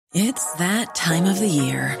It's that time of the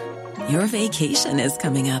year. Your vacation is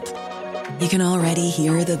coming up. You can already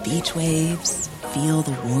hear the beach waves, feel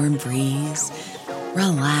the warm breeze,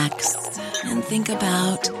 relax, and think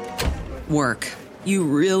about work. You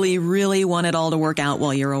really, really want it all to work out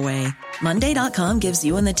while you're away. Monday.com gives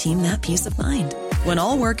you and the team that peace of mind. When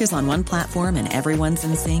all work is on one platform and everyone's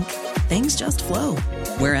in sync, things just flow.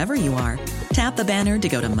 Wherever you are, tap the banner to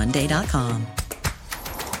go to Monday.com.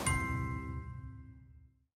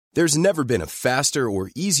 There's never been a faster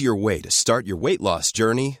or easier way to start your weight loss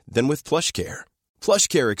journey than with PlushCare.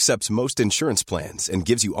 PlushCare accepts most insurance plans and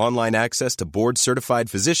gives you online access to board-certified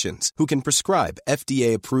physicians who can prescribe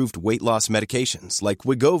FDA-approved weight loss medications like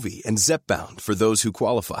Wegovy and Zepbound for those who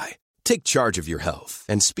qualify. Take charge of your health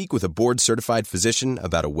and speak with a board-certified physician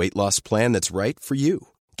about a weight loss plan that's right for you.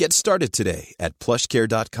 Get started today at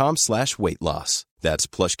plushcare.com/weight loss. That's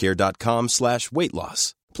plushcare.com/weight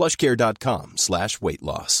loss. plushcare.com/weight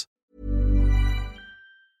loss.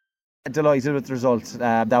 Delighted with the result.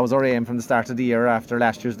 That was our aim from the start of the year after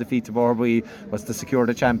last year's defeat to Borby, was to secure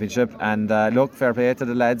the championship. And look, fair play to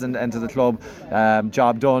the lads and to the club.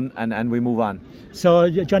 Job done, and we move on. So,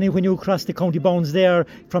 Johnny, when you crossed the county bounds there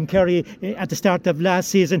from Kerry at the start of last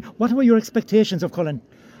season, what were your expectations of Cullen?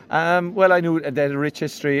 Well, I knew they had a rich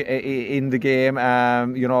history in the game,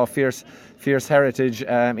 fierce heritage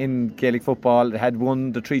in Gaelic football. They had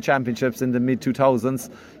won the 3 championships in the mid-2000s,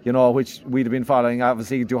 which we'd have been following.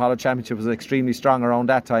 Obviously, Duhallow Championship was extremely strong around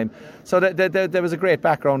that time. So there was a great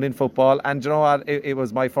background in football. And you know what? It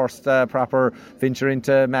was my first proper venture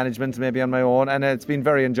into management, maybe on my own. And it's been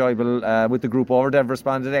very enjoyable with the group over. They've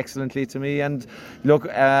responded excellently to me. And look,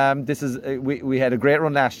 we had a great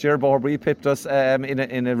run last year. Borby pipped us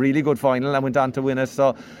in a really good final and went on to win it.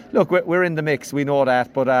 So, look, we're in the mix. We know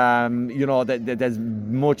that. But, there's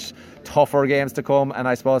much tougher games to come, and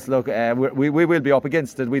I suppose, look, we will be up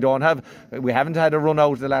against it. We haven't had a run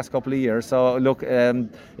out the last couple of years, so look,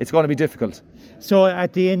 it's going to be difficult. So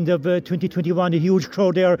at the end of 2021, a huge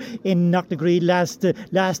crowd there in Knocknagree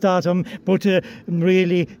last autumn, but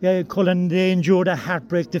really Cullen, they endured a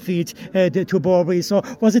heartbreak defeat to Borby. So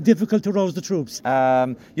was it difficult to rouse the troops?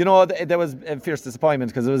 There was a fierce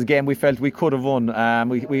disappointment because it was a game we felt we could have won.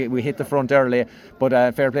 We hit the front early, but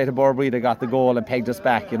fair play to Borby, they got the goal and pegged us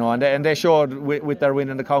back, and they showed with their win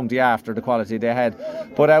in the county after the quality they had.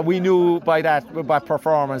 But we knew by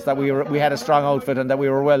performance that we had a strong outfit and that we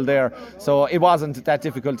were well there. So it wasn't that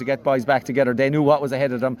difficult to get boys back together. They knew what was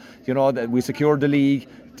ahead of them. That we secured the league,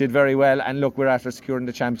 did very well, and look, we're after securing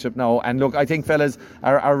the championship now. And look, I think fellas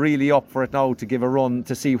are really up for it now to give a run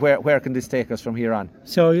to see where can this take us from here on.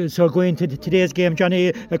 So going to today's game,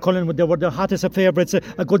 Johnny, Cullen, they were the hottest of favourites.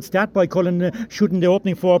 A good start by Cullen, shooting the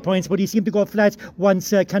opening 4 points, but he seemed to go flat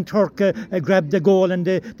once Kanturk grabbed the goal and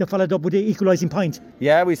they followed up with the equalising point.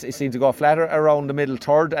 Yeah, we seemed to go flat around the middle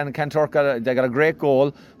third, and Kanturk got a great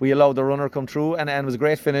goal. We allowed the runner come through, and it was a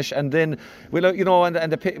great finish. And then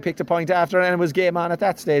and they picked a point after, and it was game on at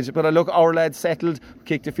that stage. But look, our lads settled,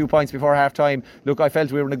 kicked a few points before half time. Look, I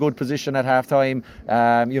felt we were in a good position at half time.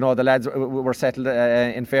 The lads were settled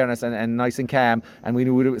in fairness and nice and calm, and we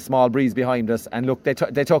knew we had a small breeze behind us. And look, they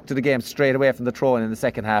took to the game straight away from the throw-in in the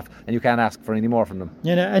second half, and you can't ask for any more from them.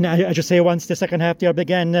 And I just say, once the second half there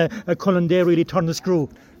began, Cullen, they really turned the screw.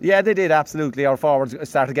 Yeah, they did, absolutely. Our forwards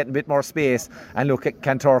started getting a bit more space, and look,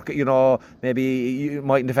 Kanturk, maybe you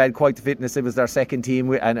mightn't have had quite the fitness. It was their second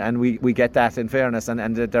team, and we get that in fairness,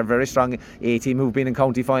 and they're very strong A team who've been in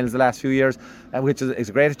county finals the last few years, which is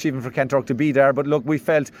a great achievement for Kanturk to be there. But look, we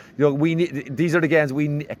felt these are the games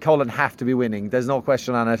Cullen have to be winning. There's no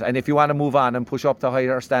question on it. And if you want to move on and push up to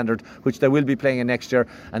higher standard, which they will be playing in next year,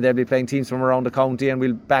 and they'll be playing teams from around the county, and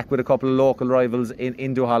we'll back with a couple of local rivals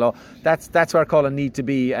in Duhallow. That's where Cullen need to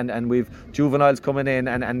be, and we've juveniles coming in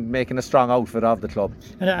and making a strong outfit of the club.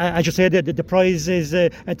 And I just say that the prize is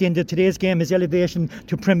at the end of today's game is elevation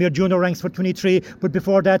to Premier Junior ranks for 23. But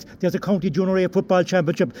before that, there's a County Junior A Football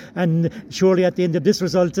Championship, and surely at the end of this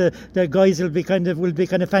result, the guys will be kind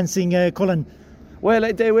of fancying Cullen.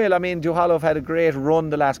 Well, they will. I mean, Duhallow have had a great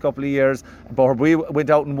run the last couple of years, but we went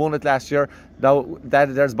out and won it last year. Now,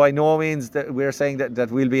 there's by no means that we're saying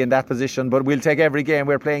that we'll be in that position, but we'll take every game.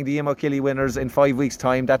 We're playing the Emo Killy winners in 5 weeks'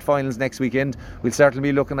 time. That final's next weekend. We'll certainly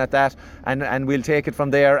be looking at that, and we'll take it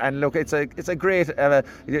from there. And look, it's a great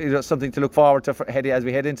something to look forward to as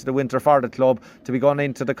we head into the winter for the club, to be going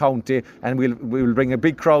into the county, and we'll bring a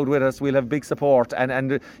big crowd with us. We'll have big support,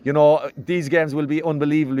 and these games will be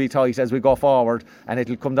unbelievably tight as we go forward, and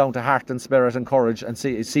it'll come down to heart and spirit and courage, and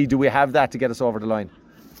see do we have that to get us over the line.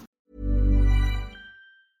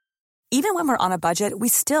 Even when we're on a budget, we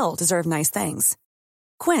still deserve nice things.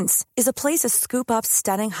 Quince is a place to scoop up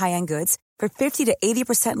stunning high-end goods for 50 to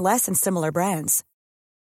 80% less than similar brands.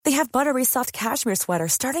 They have buttery soft cashmere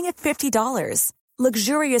sweaters starting at $50,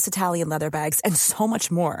 luxurious Italian leather bags, and so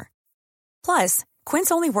much more. Plus,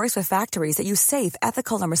 Quince only works with factories that use safe,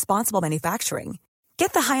 ethical, and responsible manufacturing.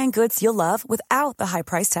 Get the high-end goods you'll love without the high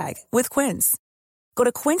price tag with Quince. Go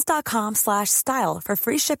to quince.com/style for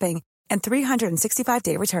free shipping and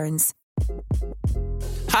 365-day returns.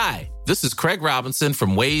 Hi, this is Craig Robinson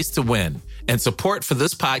from Ways to Win, and support for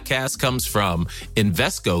this podcast comes from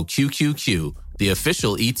Invesco QQQ, the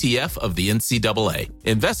official ETF of the NCAA.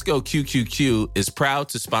 Invesco QQQ is proud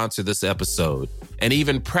to sponsor this episode, and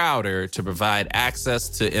even prouder to provide access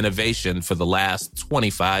to innovation for the last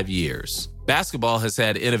 25 years. Basketball has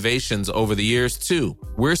had innovations over the years, too.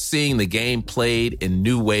 We're seeing the game played in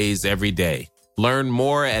new ways every day. Learn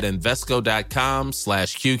more at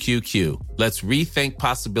Invesco.com/QQQ. Let's rethink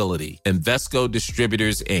possibility. Invesco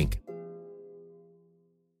Distributors, Inc.